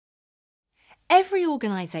Every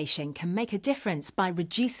organisation can make a difference by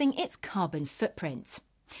reducing its carbon footprint.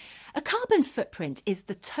 A carbon footprint is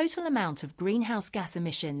the total amount of greenhouse gas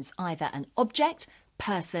emissions either an object,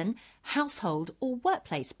 person, household or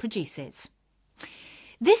workplace produces.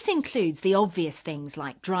 This includes the obvious things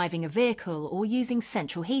like driving a vehicle or using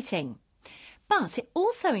central heating. But it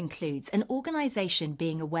also includes an organisation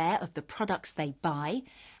being aware of the products they buy,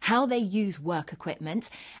 how they use work equipment,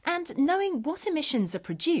 and knowing what emissions are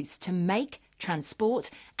produced to make, transport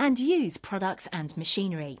and use products and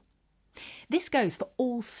machinery. This goes for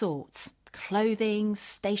all sorts: clothing,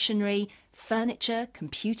 stationery, furniture,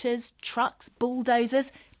 computers, trucks,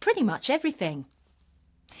 bulldozers, pretty much everything.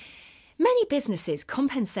 Many businesses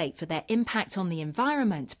compensate for their impact on the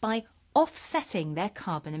environment by offsetting their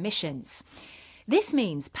carbon emissions. This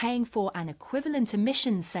means paying for an equivalent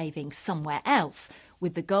emission saving somewhere else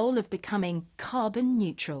with the goal of becoming carbon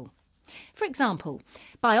neutral. For example,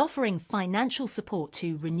 by offering financial support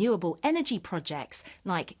to renewable energy projects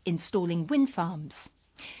like installing wind farms.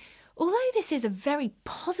 Although this is a very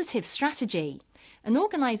positive strategy, an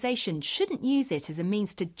organisation shouldn't use it as a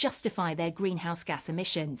means to justify their greenhouse gas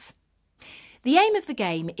emissions. The aim of the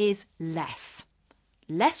game is less.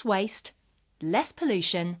 Less waste, less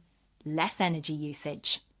pollution, less energy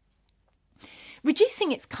usage.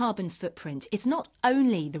 Reducing its carbon footprint is not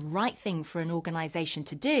only the right thing for an organisation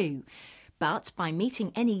to do, but by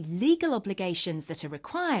meeting any legal obligations that are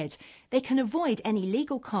required, they can avoid any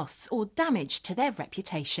legal costs or damage to their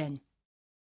reputation.